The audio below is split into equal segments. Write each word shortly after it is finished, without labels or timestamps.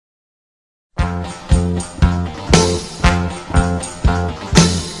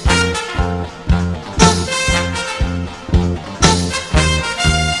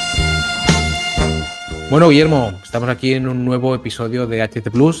Bueno, Guillermo, estamos aquí en un nuevo episodio de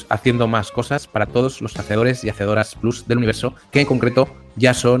HT Plus, haciendo más cosas para todos los hacedores y hacedoras plus del universo, que en concreto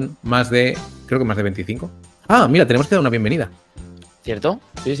ya son creo que más de 25. Ah, mira, tenemos que dar una bienvenida. ¿Cierto?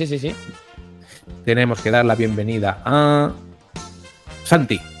 Sí. Tenemos que dar la bienvenida a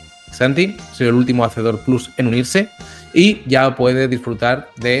Santi. Santi, soy el último hacedor plus en unirse y ya puede disfrutar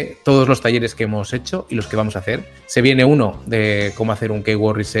de todos los talleres que hemos hecho y los que vamos a hacer. Se viene uno de cómo hacer un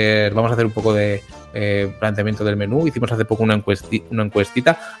keyword research, vamos a hacer un poco de planteamiento del menú. Hicimos hace poco una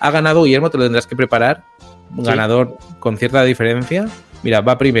encuestita. Ha ganado Guillermo, te lo tendrás que preparar. Un ganador con cierta diferencia. Mira,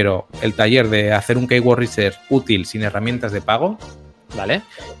 va primero el taller de hacer un keyword research útil sin herramientas de pago. Vale.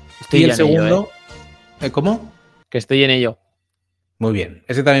 Y el segundo... ¿Cómo? Que estoy en ello. Muy bien.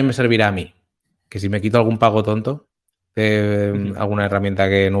 Ese también me servirá a mí. Que si me quito algún pago tonto, alguna herramienta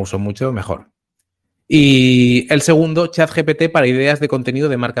que no uso mucho, mejor. Y el segundo, ChatGPT para ideas de contenido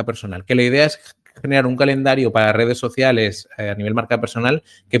de marca personal. Que la idea es generar un calendario para redes sociales a nivel marca personal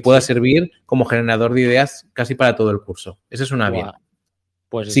que pueda servir como generador de ideas casi para todo el curso. Esa es una bien.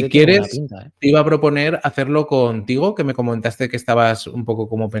 Pues si quieres, pinta, te iba a proponer hacerlo contigo, que me comentaste que estabas un poco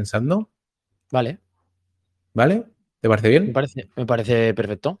como pensando. Vale. ¿Vale? ¿Te parece bien? Me parece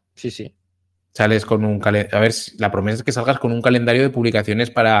perfecto. Sí. Sales con un calendario. A ver, la promesa es que salgas con un calendario de publicaciones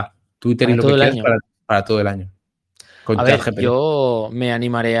para Twitter para y lo que quieras para todo el año. Con a ver, yo me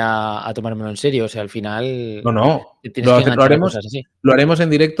animaré a tomármelo en serio. O sea, al final... No. Lo haremos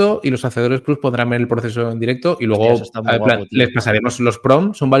en directo y los hacedores plus pondrán ver el proceso en directo y luego guapo, les pasaremos los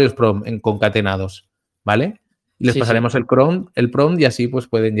prompts. Son varios prompts concatenados, ¿vale? Y les pasaremos el prompt y así pues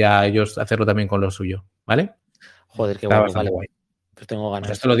pueden ya ellos hacerlo también con lo suyo, ¿vale? Joder, qué guapo, vale. Guay. Pues tengo ganas.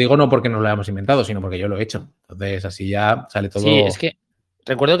 Pues esto lo digo no porque nos lo hayamos inventado, sino porque yo lo he hecho. Entonces así ya sale todo... Sí, es que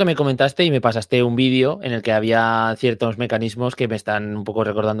recuerdo que me comentaste y me pasaste un vídeo en el que había ciertos mecanismos que me están un poco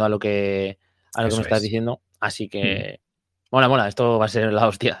recordando a lo que me estás diciendo. Así que mola, esto va a ser la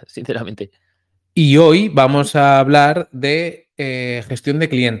hostia, sinceramente. Y hoy vamos a hablar de gestión de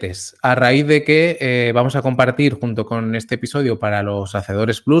clientes, a raíz de que vamos a compartir junto con este episodio para los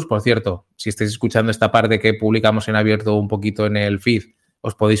hacedores plus. Por cierto, si estáis escuchando esta parte que publicamos en abierto un poquito en el feed,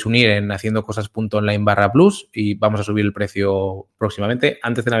 os podéis unir en haciendocosas.online/plus y vamos a subir el precio próximamente,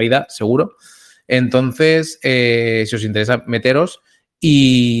 antes de Navidad, seguro. Entonces, si os interesa, meteros.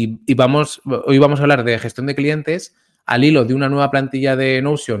 Y hoy vamos a hablar de gestión de clientes al hilo de una nueva plantilla de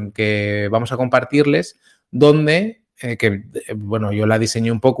Notion que vamos a compartirles, donde, yo la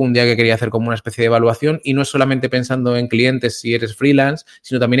diseñé un poco un día que quería hacer como una especie de evaluación y no es solamente pensando en clientes si eres freelance,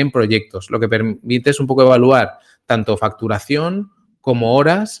 sino también en proyectos. Lo que permite es un poco evaluar tanto facturación como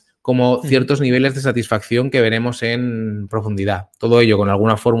horas, como ciertos niveles de satisfacción que veremos en profundidad. Todo ello con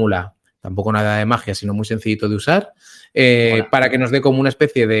alguna fórmula, tampoco nada de magia, sino muy sencillito de usar, para que nos dé como una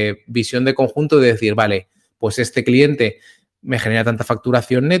especie de visión de conjunto de decir, vale, pues este cliente me genera tanta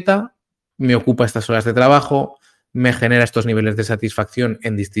facturación neta, me ocupa estas horas de trabajo, me genera estos niveles de satisfacción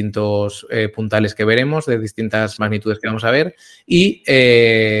en distintos puntales que veremos, de distintas magnitudes que vamos a ver. Y,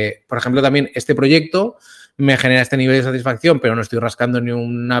 por ejemplo, también este proyecto me genera este nivel de satisfacción, pero no estoy rascando ni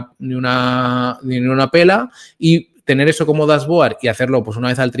una pela. Y tener eso como dashboard y hacerlo pues una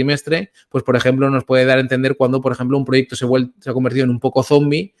vez al trimestre, pues por ejemplo nos puede dar a entender cuando, por ejemplo, un proyecto se ha convertido en un poco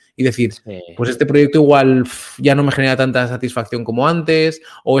zombie y decir, pues este proyecto igual ya no me genera tanta satisfacción como antes,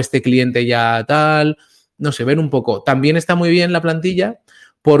 o este cliente ya tal, no sé, ver un poco. También está muy bien la plantilla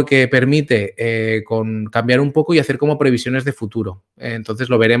porque permite cambiar un poco y hacer como previsiones de futuro. Entonces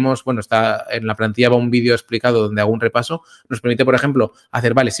lo veremos, está en la plantilla va un vídeo explicado donde hago un repaso. Nos permite, por ejemplo,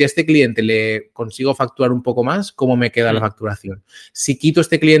 hacer, vale, si a este cliente le consigo facturar un poco más, ¿cómo me queda la facturación? Si quito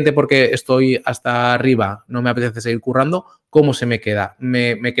este cliente porque estoy hasta arriba, no me apetece seguir currando, ¿cómo se me queda?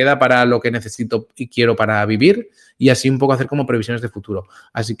 ¿Me queda para lo que necesito y quiero para vivir? Y así un poco hacer como previsiones de futuro.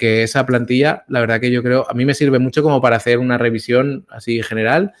 Así que esa plantilla, la verdad que yo creo, a mí me sirve mucho como para hacer una revisión así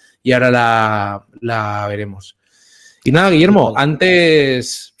general y ahora la veremos. Y nada, Guillermo,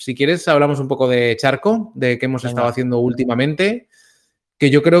 antes, si quieres, hablamos un poco de Charco, de qué hemos estado haciendo últimamente,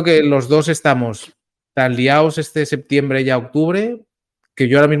 que yo creo que los dos estamos tan liados este septiembre y octubre, que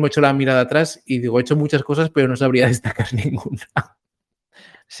yo ahora mismo he hecho la mirada atrás y digo, he hecho muchas cosas, pero no sabría destacar ninguna.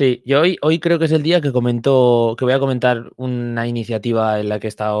 Sí, yo hoy creo que es el día que voy a comentar una iniciativa en la que he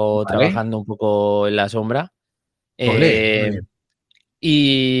estado trabajando un poco en la sombra.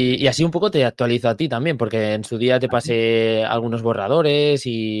 Y así un poco te actualizo a ti también, porque en su día te pasé algunos borradores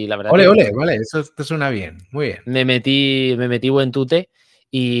y la verdad Vale, eso te suena bien, muy bien. Me metí buen tute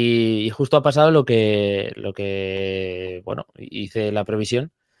y justo ha pasado lo que hice la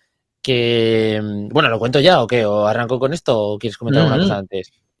previsión. ¿Lo cuento ya o qué? ¿O arranco con esto o quieres comentar alguna cosa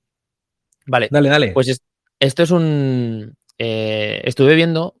antes? Vale, Dale. pues esto es un... estuve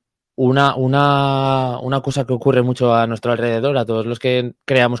viendo una cosa que ocurre mucho a nuestro alrededor, a todos los que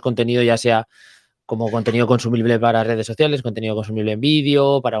creamos contenido, ya sea como contenido consumible para redes sociales, contenido consumible en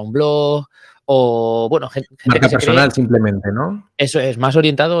vídeo, para un blog, o bueno, gente que Marca se cree, personal simplemente, ¿no? eso es más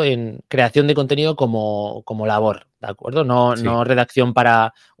orientado en creación de contenido como labor, ¿de acuerdo? Sí. No redacción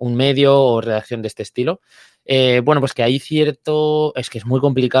para un medio o redacción de este estilo. Bueno, pues que hay cierto, es que es muy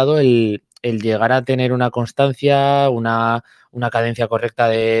complicado el llegar a tener una constancia, una cadencia correcta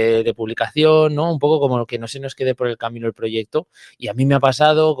de publicación, ¿no? Un poco como que no se nos quede por el camino el proyecto. Y a mí me ha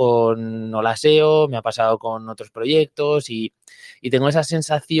pasado con Olaseo, me ha pasado con otros proyectos y tengo esa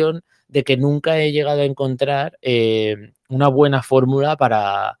sensación de que nunca he llegado a encontrar una buena fórmula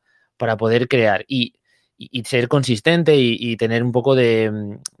para poder crear y ser consistente y tener un poco de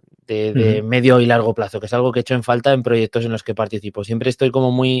medio y largo plazo, que es algo que he hecho en falta en proyectos en los que participo. Siempre estoy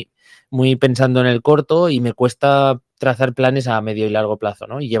como muy pensando en el corto y me cuesta trazar planes a medio y largo plazo,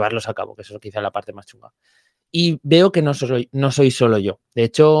 ¿no? Y llevarlos a cabo, que eso es quizá la parte más chunga. Y veo que no soy solo yo. De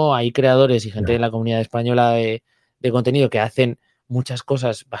hecho, hay creadores y gente Ya. en la comunidad española de contenido que hacen muchas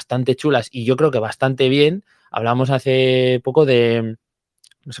cosas bastante chulas y yo creo que bastante bien. Hablamos hace poco de,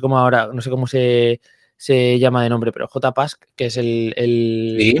 no sé cómo ahora, no sé cómo se llama de nombre, pero J. Pask, que es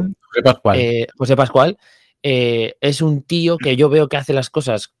Sí, José Pascual. José Pascual, es un tío que yo veo que hace las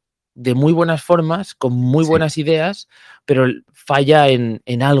cosas de muy buenas formas, con muy Sí, buenas ideas, pero falla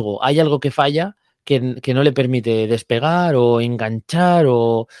en algo. Hay algo que falla que no le permite despegar o enganchar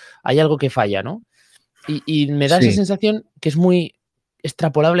o hay algo que falla, ¿no? Y me da esa sí. sensación que es muy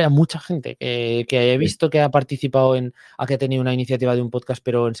extrapolable a mucha gente que he Sí. visto que ha participado a que ha tenido una iniciativa de un podcast,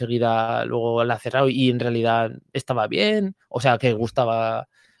 pero enseguida luego la ha cerrado y en realidad estaba bien, o sea, que gustaba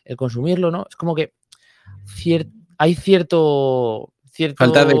el consumirlo, ¿no? Es como que hay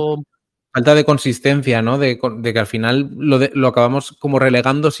Falta de cierto, Falta de consistencia, ¿no? De que al final lo acabamos como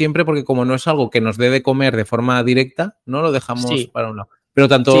relegando siempre porque como no es algo que nos dé de comer de forma directa, ¿no? Lo dejamos sí, para un lado. Pero sí,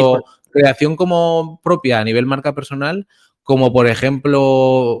 tanto creación como propia a nivel marca personal, como por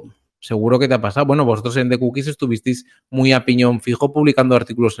ejemplo, seguro que te ha pasado, bueno, vosotros en The Cookies estuvisteis muy a piñón fijo publicando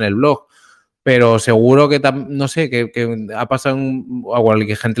artículos en el blog, pero seguro que, no sé, que ha pasado a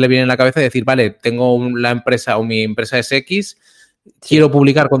cualquier gente le viene en la cabeza decir, vale, tengo la empresa o mi empresa es X, sí, quiero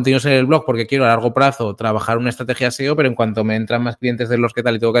publicar contenidos en el blog porque quiero a largo plazo trabajar una estrategia SEO, pero en cuanto me entran más clientes de los que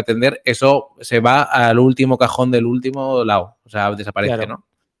tal y tengo que atender, eso se va al último cajón del último lado, o sea, desaparece, claro. ¿no?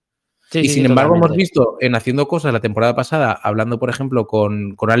 Sí, Y sí, sin sí, embargo, hemos totalmente. visto en Haciendo Cosas la temporada pasada, hablando, por ejemplo,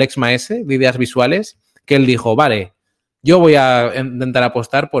 con Alex Maese de Ideas Visuales, que él dijo, vale, yo voy a intentar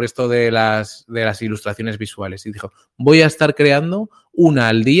apostar por esto de las ilustraciones visuales. Y dijo, voy a estar creando una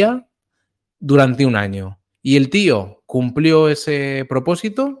al día durante un año. Y el tío cumplió ese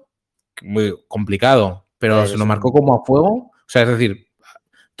propósito, muy complicado, pero se lo Es marcó un... como a fuego. O sea, es decir,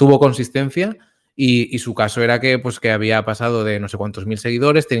 tuvo consistencia y su caso era que, pues, que había pasado de no sé cuántos mil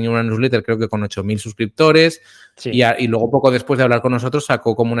seguidores, tenía una newsletter creo que con 8.000 suscriptores Sí. y luego poco después de hablar con nosotros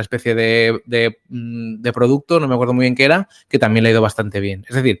sacó como una especie de producto, no me acuerdo muy bien qué era, que también le ha ido bastante bien.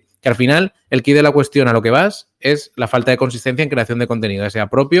 Es decir, que al final el quid de la cuestión a lo que vas es la falta de consistencia en creación de contenido, ya sea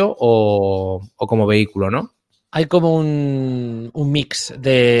propio o como vehículo, ¿no? Hay como un mix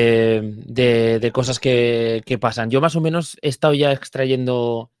de cosas que pasan. Yo más o menos he estado ya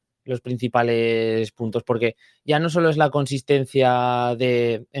extrayendo los principales puntos, porque ya no solo es la consistencia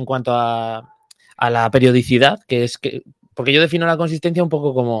en cuanto a la periodicidad, porque yo defino la consistencia un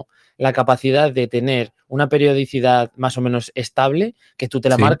poco como la capacidad de tener una periodicidad más o menos estable, que tú te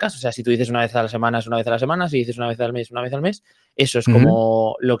la Sí. marcas, o sea, si tú dices una vez a la semana, es una vez a la semana, si dices una vez al mes, eso es Uh -huh.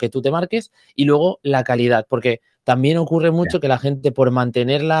 como lo que tú te marques, y luego la calidad, porque también ocurre Yeah. mucho que la gente por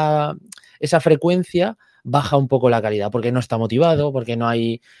mantener esa frecuencia baja un poco la calidad, porque no está motivado, porque no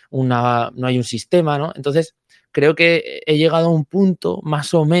hay un sistema, ¿no? Entonces, creo que he llegado a un punto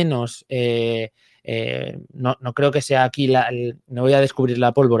más o menos, no creo que sea aquí, no voy a descubrir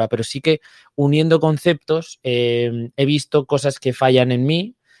la pólvora, pero sí que uniendo conceptos he visto cosas que fallan en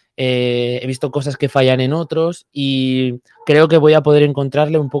mí, he visto cosas que fallan en otros y creo que voy a poder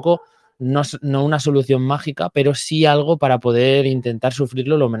encontrarle un poco, no una solución mágica, pero sí algo para poder intentar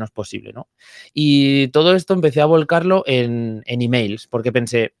sufrirlo lo menos posible, ¿no? Y todo esto empecé a volcarlo en emails, porque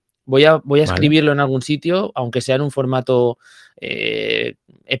pensé, voy a Vale. escribirlo en algún sitio, aunque sea en un formato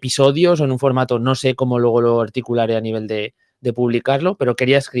episodios o en un formato, no sé cómo luego lo articularé a nivel de publicarlo, pero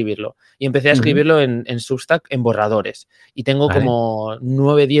quería escribirlo. Y empecé a Uh -huh. escribirlo en Substack en borradores. Y tengo Vale. como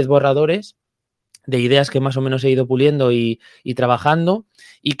 9, 10 borradores de ideas que más o menos he ido puliendo y trabajando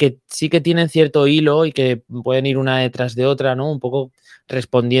y que sí que tienen cierto hilo y que pueden ir una detrás de otra, ¿no? Un poco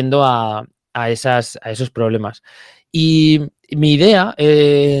respondiendo a esos problemas. Y mi idea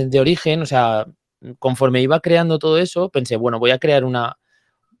de origen, o sea, conforme iba creando todo eso, pensé, bueno, voy a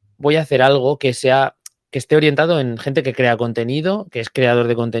hacer algo que esté orientado en gente que crea contenido, que es creador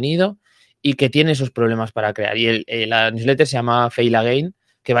de contenido y que tiene esos problemas para crear. Y la newsletter se llama Fail Again,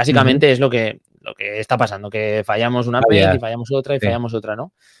 que básicamente es lo que está pasando, que fallamos una vez y fallamos otra y fallamos otra,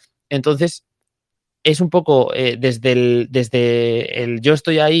 ¿no? Entonces, es un poco desde el yo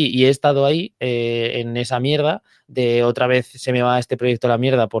estoy ahí y he estado ahí en esa mierda, de otra vez se me va este proyecto a la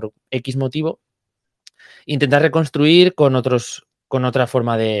mierda por X motivo, intentar reconstruir con otra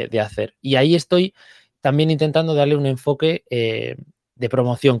forma de hacer. Y ahí estoy también intentando darle un enfoque de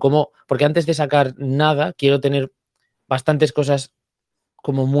promoción, porque antes de sacar nada quiero tener bastantes cosas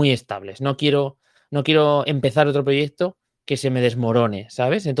como muy estables. No quiero empezar otro proyecto que se me desmorone,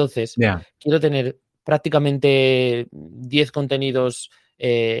 ¿sabes? Entonces, quiero tener prácticamente 10 contenidos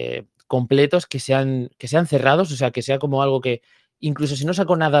completos que sean cerrados, o sea, que sea como algo que, incluso si no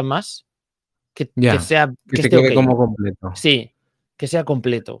saco nada más, que se esté quede ok. como completo. Sí, que sea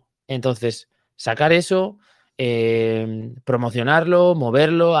completo. Entonces, sacar eso, promocionarlo,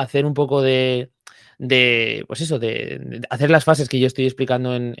 moverlo, hacer un poco pues eso, de hacer las fases que yo estoy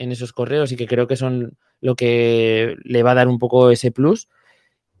explicando en esos correos y que creo que son lo que le va a dar un poco ese plus.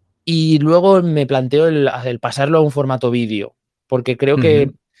 Y luego me planteo el pasarlo a un formato vídeo, porque creo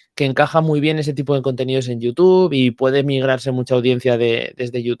que encaja muy bien ese tipo de contenidos en YouTube y puede migrarse mucha audiencia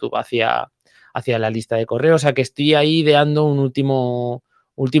desde YouTube hacia la lista de correos. O sea que estoy ahí ideando un último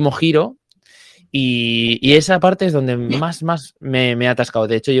giro y esa parte es donde más me he atascado.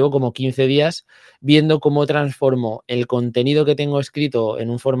 De hecho, llevo como 15 días viendo cómo transformo el contenido que tengo escrito en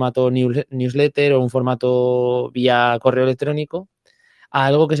un formato newsletter o un formato vía correo electrónico a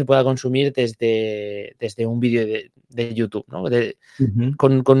algo que se pueda consumir desde un vídeo de YouTube, ¿no?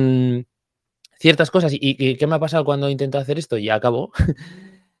 Con ciertas cosas. ¿Y qué me ha pasado cuando intento hacer esto? Y acabo.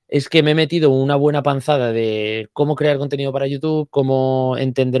 Es que me he metido una buena panzada de cómo crear contenido para YouTube, cómo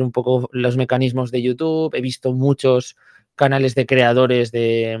entender un poco los mecanismos de YouTube. He visto muchos canales de creadores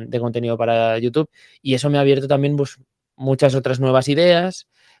de contenido para YouTube y eso me ha abierto también pues, muchas otras nuevas ideas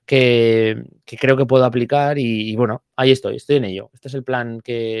que creo que puedo aplicar y bueno, ahí estoy en ello. Este es el plan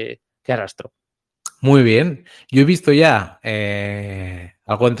que arrastro. Muy bien. Yo he visto ya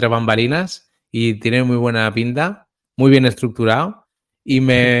algo entre bambalinas y tiene muy buena pinta, muy bien estructurado y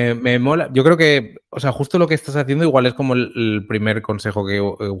me mola. Yo creo que, o sea, justo lo que estás haciendo igual es como el primer consejo que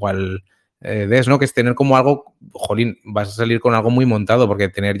igual des, ¿no? Que es tener como algo, jolín, vas a salir con algo muy montado porque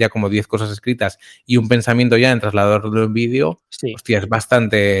tener ya como 10 cosas escritas y un pensamiento ya en trasladarlo en vídeo, Sí. hostia, es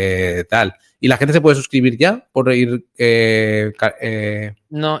bastante tal. ¿Y la gente se puede suscribir ya por ir...?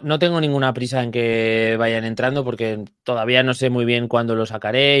 No tengo ninguna prisa en que vayan entrando porque todavía no sé muy bien cuándo lo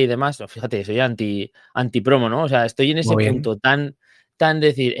sacaré y demás. Fíjate, soy anti-promo, ¿no? O sea, estoy en ese Muy bien. punto tan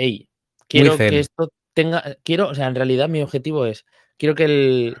decir, hey, Muy quiero que zen. esto o sea, en realidad mi objetivo es, quiero que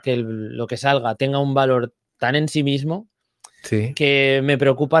lo que salga tenga un valor tan en sí mismo Sí. que me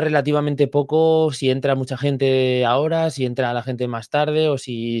preocupa relativamente poco si entra mucha gente ahora, si entra la gente más tarde o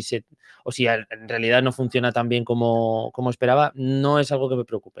si en realidad no funciona tan bien como esperaba. No es algo que me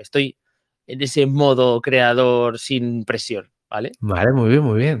preocupe. Estoy en ese modo creador sin presión, ¿vale? Vale, muy bien,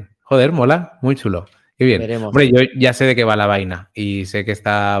 muy bien. Joder, mola, muy chulo. Qué bien. Veremos. Hombre, yo ya sé de qué va la vaina y sé que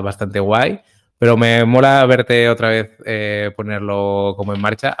está bastante guay, pero me mola verte otra vez ponerlo como en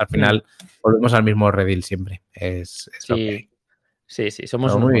marcha. Al final volvemos al mismo redil siempre. Es lo que hay. Sí, sí,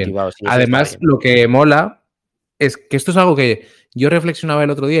 somos Pero unos muy bien. motivados y eso está Además, bien. lo que mola es que esto es algo que yo reflexionaba el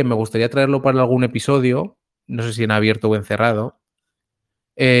otro día y me gustaría traerlo para algún episodio, no sé si en abierto o en cerrado,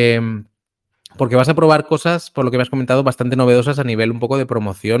 porque vas a probar cosas, por lo que me has comentado, bastante novedosas a nivel un poco de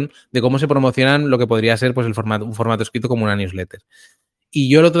promoción, de cómo se promocionan lo que podría ser pues, un formato escrito como una newsletter. Y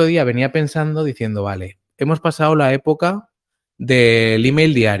yo el otro día venía pensando, diciendo, vale, hemos pasado la época del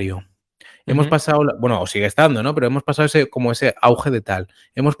email diario. Hemos pasado, bueno, o sigue estando, ¿no? Pero hemos pasado ese auge de tal.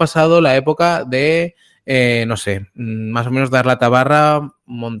 Hemos pasado la época de, no sé, más o menos dar la tabarra un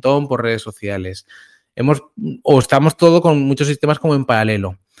montón por redes sociales. Estamos todo con muchos sistemas como en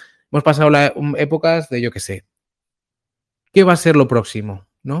paralelo. Hemos pasado épocas de, yo qué sé, ¿qué va a ser lo próximo?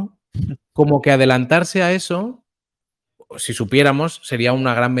 ¿No? Como que adelantarse a eso, si supiéramos, sería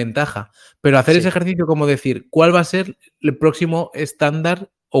una gran ventaja. Pero hacer ese Sí, ejercicio como decir, ¿cuál va a ser el próximo estándar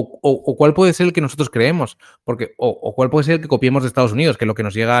o cuál puede ser el que nosotros creemos? Porque, o cuál puede ser el que copiemos de Estados Unidos, que lo que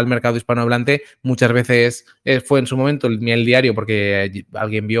nos llega al mercado hispanohablante muchas veces fue en su momento el mail diario, porque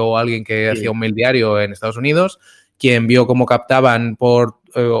alguien vio a alguien que hacía sí, un mail diario en Estados Unidos, quien vio cómo captaban por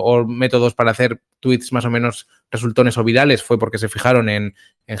o métodos para hacer tweets más o menos resultones o virales fue porque se fijaron en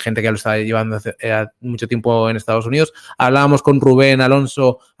gente que ya lo estaba llevando hace mucho tiempo en Estados Unidos. Hablábamos con Rubén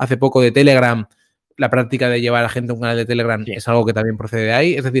Alonso hace poco de Telegram. La práctica de llevar a gente a un canal de Telegram es algo que también procede de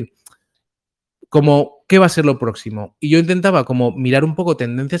ahí. Es decir, como, ¿qué va a ser lo próximo? Y yo intentaba como mirar un poco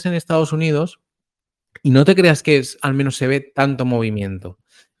tendencias en Estados Unidos y no te creas que al menos se ve tanto movimiento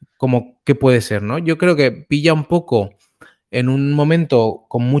como que puede ser, ¿no? Yo creo que pilla un poco en un momento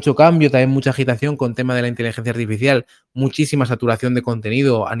con mucho cambio, también mucha agitación con tema de la inteligencia artificial, muchísima saturación de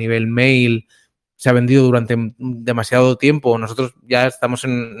contenido a nivel mail, se ha vendido durante demasiado tiempo. Nosotros ya estamos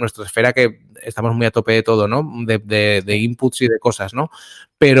en nuestra esfera que estamos muy a tope de todo, ¿no? De inputs y de cosas, ¿no?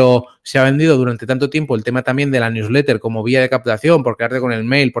 Pero se ha vendido durante tanto tiempo el tema también de la newsletter como vía de captación, por quedarte con el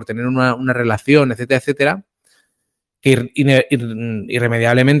mail, por tener una relación, etcétera, etcétera, que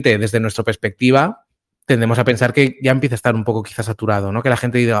irremediablemente desde nuestra perspectiva tendemos a pensar que ya empieza a estar un poco quizás saturado, ¿no? Que la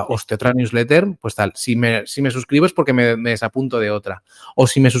gente diga, hostia, otra newsletter, pues tal. Si me suscribo es porque me desapunto de otra. O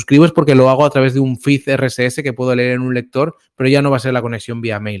si me suscribo es porque lo hago a través de un feed RSS que puedo leer en un lector, pero ya no va a ser la conexión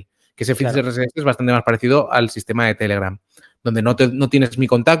vía mail. Que ese feed RSS es bastante más parecido al sistema de Telegram, donde no tienes mi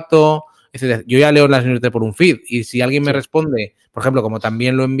contacto, etc. Yo ya leo las newsletters por un feed y si alguien me responde, por ejemplo, como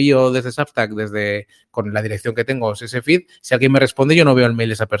también lo envío desde Substack, con la dirección que tengo, es ese feed, si alguien me responde yo no veo el mail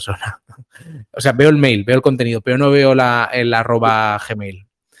de esa persona. O sea, veo el mail, veo el contenido, pero no veo el @gmail.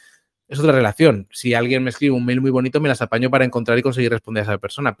 Es otra relación. Si alguien me escribe un mail muy bonito, me las apaño para encontrar y conseguir responder a esa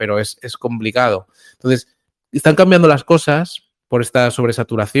persona, pero es complicado. Entonces, están cambiando las cosas por esta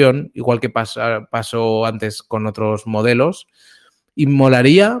sobresaturación, igual que pasó antes con otros modelos, y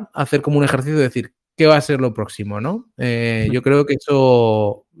molaría hacer como un ejercicio de decir, ¿qué va a ser lo próximo, no? Yo creo que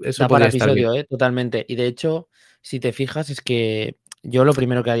eso da para podría estar bien. episodio, totalmente. Y de hecho, si te fijas, es que yo lo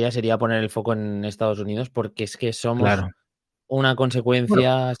primero que haría sería poner el foco en Estados Unidos, porque es que somos Claro. una Bueno,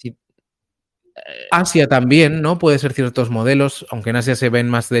 consecuencia. Asia también, ¿no? Puede ser ciertos modelos, aunque en Asia se ven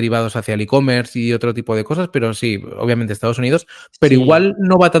más derivados hacia el e-commerce y otro tipo de cosas, pero sí, obviamente Estados Unidos, pero Sí. igual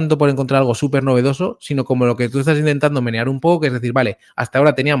no va tanto por encontrar algo súper novedoso, sino como lo que tú estás intentando menear un poco, que es decir, vale, hasta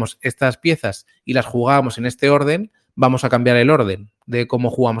ahora teníamos estas piezas y las jugábamos en este orden, vamos a cambiar el orden de cómo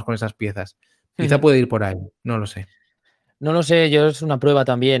jugamos con esas piezas. Quizá puede ir por ahí, no lo sé. No lo sé, yo es una prueba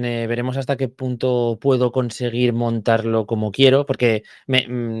también. Veremos hasta qué punto puedo conseguir montarlo como quiero, porque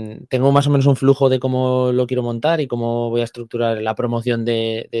tengo más o menos un flujo de cómo lo quiero montar y cómo voy a estructurar la promoción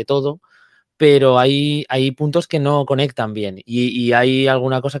de todo, pero hay puntos que no conectan bien y hay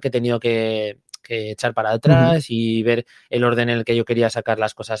alguna cosa que he tenido que echar para atrás y ver el orden en el que yo quería sacar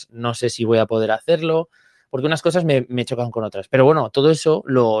las cosas. No sé si voy a poder hacerlo, porque unas cosas me chocan con otras. Pero bueno, todo eso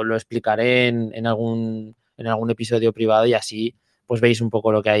lo explicaré en algún episodio privado y así pues veis un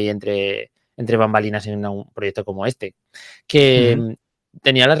poco lo que hay entre bambalinas en un proyecto como este. Que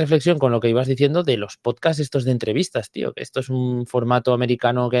tenía la reflexión con lo que ibas diciendo de los podcasts estos de entrevistas, tío, que esto es un formato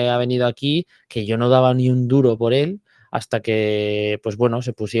americano que ha venido aquí, que yo no daba ni un duro por él, hasta que, pues bueno,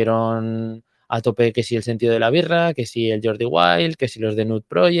 se pusieron a tope que si el sentido de la birra, que si el Jordi Wild, que si los de Nude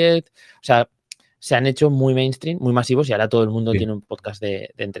Project, o sea, se han hecho muy mainstream, muy masivos y ahora todo el mundo tiene un podcast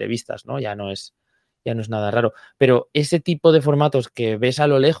de entrevistas, ¿no? Ya no es nada raro. Pero ese tipo de formatos que ves a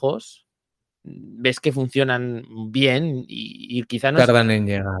lo lejos, ves que funcionan bien y quizá no es... Tardan en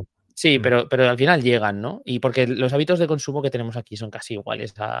llegar. Sí, pero al final llegan, ¿no? Y porque los hábitos de consumo que tenemos aquí son casi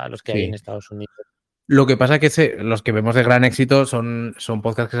iguales a los que hay en Sí. Estados Unidos. Lo que pasa es que los que vemos de gran éxito son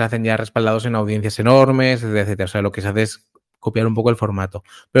podcasts que se hacen ya respaldados en audiencias enormes, etcétera. O sea, lo que se hace es copiar un poco el formato.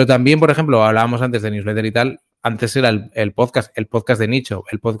 Pero también, por ejemplo, hablábamos antes de newsletter y tal, antes era el podcast de nicho,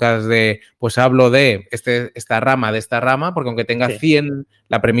 el podcast de, pues hablo de esta rama, porque aunque tenga 100,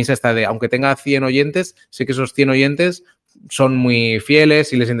 la premisa está de, aunque tenga 100 oyentes, sé que esos 100 oyentes son muy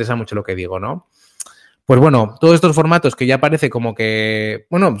fieles y les interesa mucho lo que digo, ¿no? Pues bueno, todos estos formatos que ya parece como que,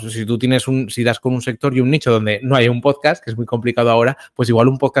 bueno, si tú si das con un sector y un nicho donde no hay un podcast, que es muy complicado ahora, pues igual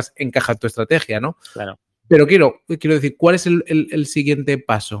un podcast encaja en tu estrategia, ¿no? Claro. Pero quiero decir, ¿cuál es el siguiente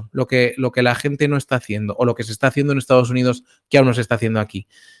paso? Lo que la gente no está haciendo o lo que se está haciendo en Estados Unidos que aún no se está haciendo aquí.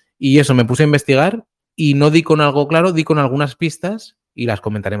 Y eso, me puse a investigar y no di con algo claro, di con algunas pistas y las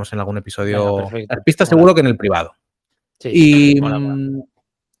comentaremos en algún episodio. Venga, perfecto. Las pistas seguro que en el privado. Sí, Y mola.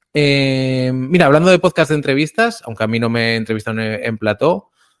 mira, hablando de podcast de entrevistas, aunque a mí no me entrevistan en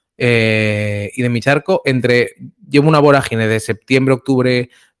plató, y de mi charco, llevo una vorágine de septiembre, octubre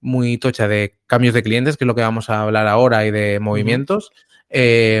muy tocha de cambios de clientes, que es lo que vamos a hablar ahora, y de movimientos.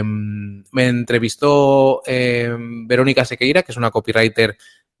 Me entrevistó Verónica Sequeira, que es una copywriter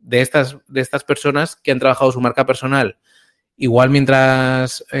de estas personas que han trabajado su marca personal igual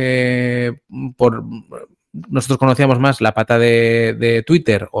mientras nosotros conocíamos más la pata de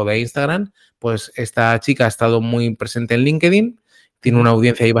Twitter o de Instagram, pues esta chica ha estado muy presente en LinkedIn, tiene una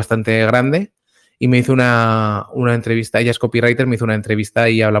audiencia ahí bastante grande y me hizo una entrevista. Ella es copywriter, me hizo una entrevista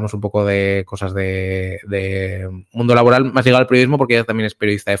y hablamos un poco de cosas de mundo laboral, más llegado al periodismo porque ella también es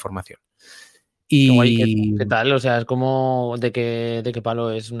periodista de formación. Qué guay, Y ¿qué tal? O sea, es como de qué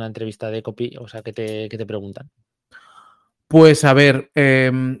palo es una entrevista de copy, o sea, ¿qué te preguntan? pues a ver,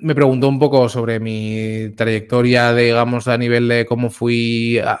 me preguntó un poco sobre mi trayectoria, digamos, a nivel de cómo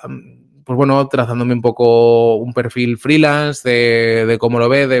fui, pues bueno, trazándome un poco un perfil freelance, de cómo lo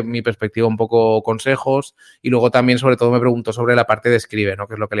ve, de mi perspectiva, un poco consejos, y luego también, sobre todo, me preguntó sobre la parte de escribe, ¿no?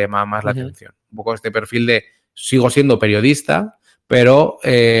 Que es lo que le llama más la atención. Un poco este perfil de sigo siendo periodista, pero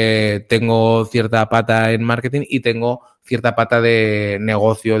tengo cierta pata en marketing y tengo cierta pata de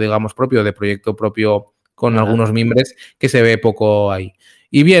negocio, digamos, propio, de proyecto propio con Mola. algunos mimbres que se ve poco ahí.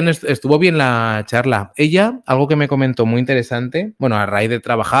 Y bien, estuvo bien la charla. Ella, algo que me comentó muy interesante, bueno, a raíz de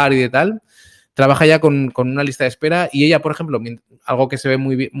trabajar y de tal, trabaja ya con una lista de espera y ella, por ejemplo, algo que se ve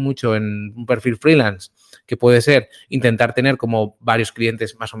mucho en un perfil freelance, que puede ser intentar tener como varios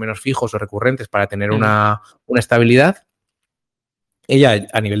clientes más o menos fijos o recurrentes para tener una estabilidad. Ella,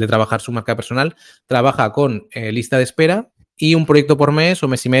 a nivel de trabajar su marca personal, trabaja con lista de espera y un proyecto por mes o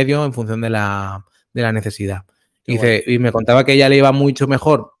mes y medio en función de la necesidad. Qué guay. Y me contaba que ella le iba mucho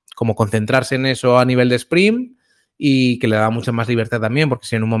mejor como concentrarse en eso a nivel de sprint y que le daba mucha más libertad también, porque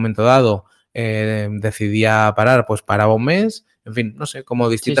si en un momento dado decidía parar, pues paraba un mes. En fin, no sé, como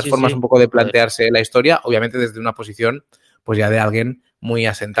distintas formas un poco de Joder, plantearse la historia, obviamente desde una posición pues ya de alguien muy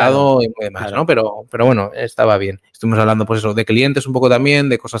claro, asentado y muy demás, claro. ¿no? Pero bueno, estaba bien. Estuvimos hablando, pues eso, de clientes un poco también,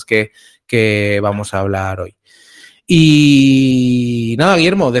 de cosas que vamos a hablar hoy. Y nada,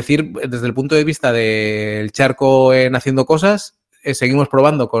 Guillermo, decir desde el punto de vista del charco en haciendo cosas, seguimos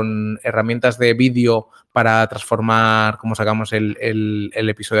probando con herramientas de vídeo para transformar, como sacamos el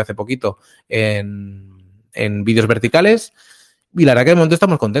episodio hace poquito, en vídeos verticales. Y la verdad que de momento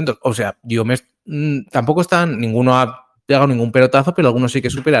estamos contentos. O sea, tampoco están, ninguno ha pegado ningún pelotazo, pero algunos sí que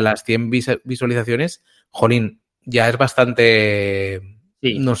supera las 100 visualizaciones. Jolín, ya es bastante,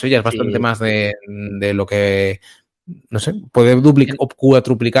 Sí, no sé, ya es bastante sí. más de lo que, no sé, puede o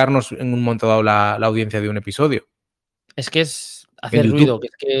cuatruplicarnos en un momento dado la audiencia de un episodio Es que es en hacer YouTube. ruido, que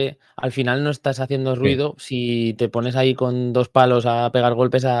es que al final no estás haciendo Sí, ruido si te pones ahí con dos palos a pegar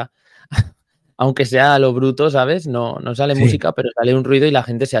golpes aunque sea a lo bruto, ¿sabes? No sale sí, música, pero sale un ruido y la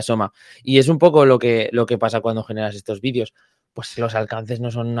gente se asoma. Y es un poco lo que pasa cuando generas estos vídeos. Pues los alcances no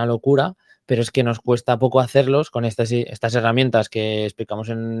son una locura, pero es que nos cuesta poco hacerlos con estas herramientas que explicamos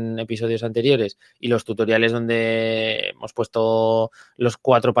en episodios anteriores y los tutoriales donde hemos puesto los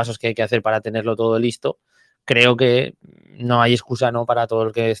 4 pasos que hay que hacer para tenerlo todo listo. Creo que no hay excusa, ¿no? Para todo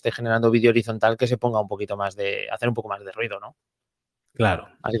el que esté generando vídeo horizontal que se ponga un poquito más hacer un poco más de ruido, ¿no? claro.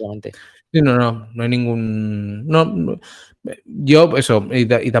 Básicamente. Sí, no hay ningún. Yo, eso,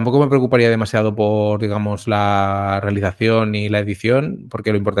 y tampoco me preocuparía demasiado por, digamos, la realización y la edición,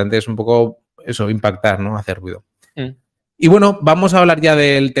 porque lo importante es un poco eso, impactar, ¿no? Hacer ruido. Mm. Y bueno, vamos a hablar ya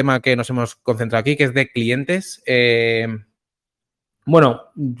del tema que nos hemos concentrado aquí, que es de clientes. Bueno,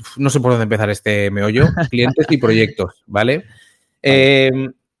 no sé por dónde empezar este meollo. Clientes y proyectos, ¿vale?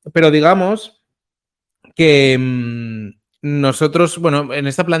 Vale. Pero digamos que nosotros, bueno, en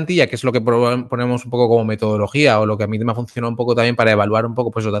esta plantilla, que es lo que ponemos un poco como metodología o lo que a mí me ha funcionado un poco también para evaluar un poco,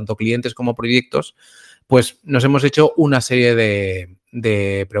 pues tanto clientes como proyectos, pues nos hemos hecho una serie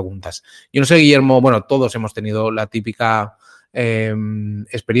de preguntas. Yo no sé, Guillermo, bueno, todos hemos tenido la típica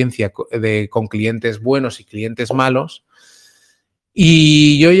experiencia con clientes buenos y clientes malos.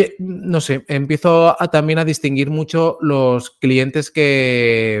 Y yo, no sé, empiezo también a distinguir mucho los clientes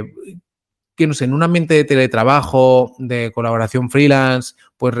que, no sé, en un ambiente de teletrabajo, de colaboración freelance,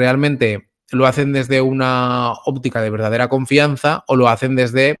 pues realmente lo hacen desde una óptica de verdadera confianza o lo hacen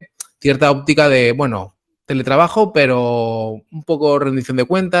desde cierta óptica de, bueno, teletrabajo, pero un poco rendición de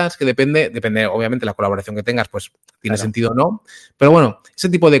cuentas, que depende obviamente la colaboración que tengas, pues tiene Claro. sentido o no. Pero bueno, ese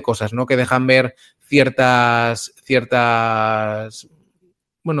tipo de cosas, ¿no? Que dejan ver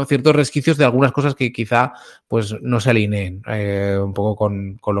bueno, ciertos resquicios de algunas cosas que quizá pues no se alineen un poco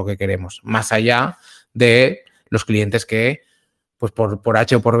con lo que queremos. Más allá de los clientes que, pues por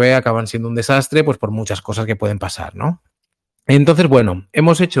H o por B acaban siendo un desastre, pues por muchas cosas que pueden pasar, ¿no? Entonces, bueno,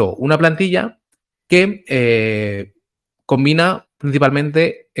 hemos hecho una plantilla que combina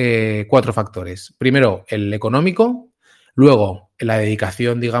principalmente 4 factores. Primero, el económico, luego la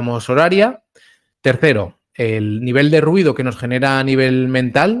dedicación, digamos, horaria. Tercero, el nivel de ruido que nos genera a nivel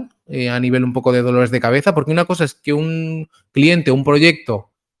mental, a nivel un poco de dolores de cabeza, porque una cosa es que un cliente, un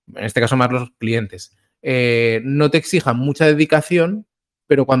proyecto, en este caso más los clientes, no te exijan mucha dedicación,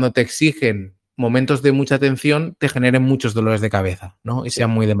 pero cuando te exigen momentos de mucha atención te generen muchos dolores de cabeza, ¿no? Y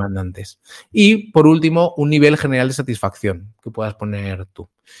sean muy demandantes. Y, por último, un nivel general de satisfacción que puedas poner tú.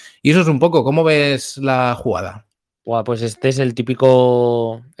 Y eso es un poco, ¿cómo ves la jugada? Pues este es el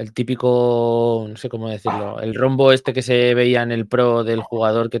típico, no sé cómo decirlo, el rombo este que se veía en el Pro del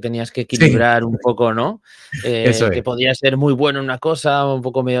jugador que tenías que equilibrar un poco, ¿no? Eso es. Que podía ser muy bueno en una cosa, un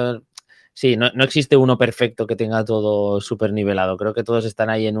poco medio... Sí, no existe uno perfecto que tenga todo súper nivelado. Creo que todos están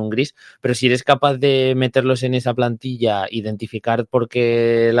ahí en un gris, pero si eres capaz de meterlos en esa plantilla, identificar por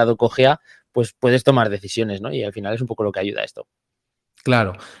qué lado cojea, pues puedes tomar decisiones, ¿no? Y al final es un poco lo que ayuda a esto.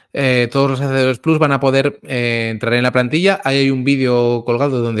 Claro, todos los hacedores plus van a poder entrar en la plantilla. Ahí hay un vídeo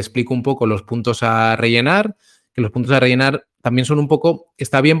colgado donde explico un poco los puntos a rellenar, que los puntos a rellenar también son un poco,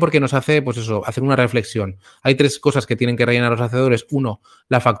 está bien porque nos hace, pues eso, hacer una reflexión. Hay 3 cosas que tienen que rellenar los hacedores. 1,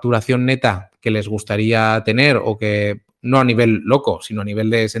 la facturación neta que les gustaría tener o que no a nivel loco, sino a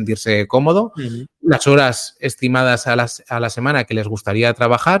nivel de sentirse cómodo. Las horas estimadas a la semana que les gustaría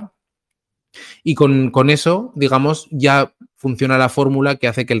trabajar. Y con eso, digamos, ya funciona la fórmula que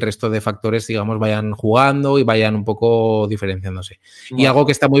hace que el resto de factores, digamos, vayan jugando y vayan un poco diferenciándose. Y algo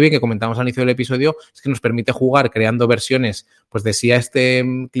que está muy bien, que comentamos al inicio del episodio, es que nos permite jugar creando versiones, pues de si a este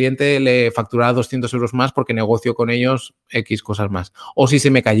cliente le facturaba 200 euros más porque negocio con ellos X cosas más. O si se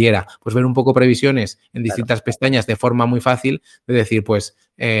me cayera, pues ver un poco previsiones en distintas pestañas de forma muy fácil de decir, pues,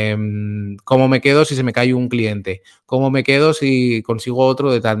 ¿cómo me quedo si se me cae un cliente? ¿Cómo me quedo si consigo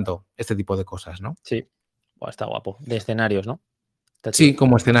otro de tanto? Este tipo de cosas, ¿no? Sí, está guapo. De escenarios, ¿no? Sí,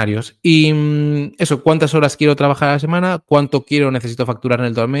 como escenarios. Y eso, ¿cuántas horas quiero trabajar a la semana? ¿Cuánto necesito facturar en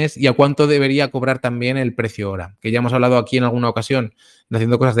el todo el mes? ¿Y a cuánto debería cobrar también el precio hora? Que ya hemos hablado aquí en alguna ocasión,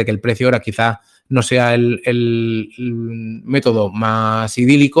 haciendo cosas de que el precio hora quizá no sea el método más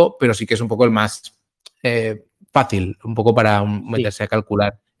idílico, pero sí que es un poco el más fácil, un poco para meterse a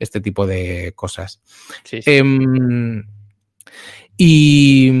calcular este tipo de cosas. Sí.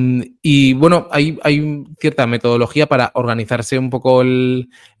 Y bueno, hay cierta metodología para organizarse un poco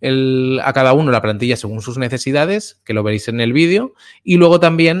a cada uno la plantilla según sus necesidades, que lo veréis en el vídeo. Y luego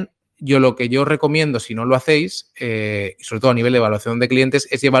también lo que yo recomiendo, si no lo hacéis, y sobre todo a nivel de evaluación de clientes,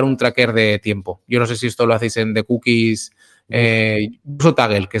 es llevar un tracker de tiempo. Yo no sé si esto lo hacéis en The Cookies. Uso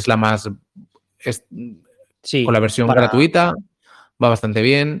Taggle, que es la más... con la versión gratuita, va bastante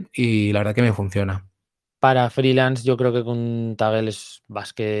bien y la verdad que me funciona. Para freelance yo creo que con Taggle es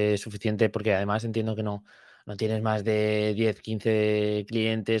más que suficiente porque además entiendo que no tienes más de 10, 15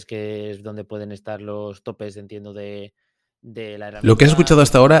 clientes, que es donde pueden estar los topes, entiendo, de la herramienta. Lo que has escuchado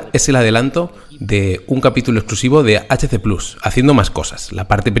hasta ahora es el adelanto de un capítulo exclusivo de HC Plus, Haciendo Más Cosas, la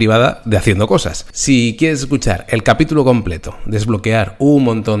parte privada de Haciendo Cosas. Si quieres escuchar el capítulo completo, desbloquear un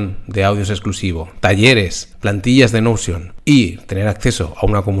montón de audios exclusivos, talleres, plantillas de Notion y tener acceso a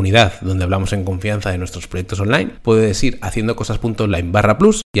una comunidad donde hablamos en confianza de nuestros proyectos online, puedes ir a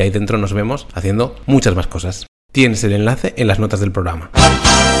haciendocosas.online/plus y ahí dentro nos vemos haciendo muchas más cosas. Tienes el enlace en las notas del programa.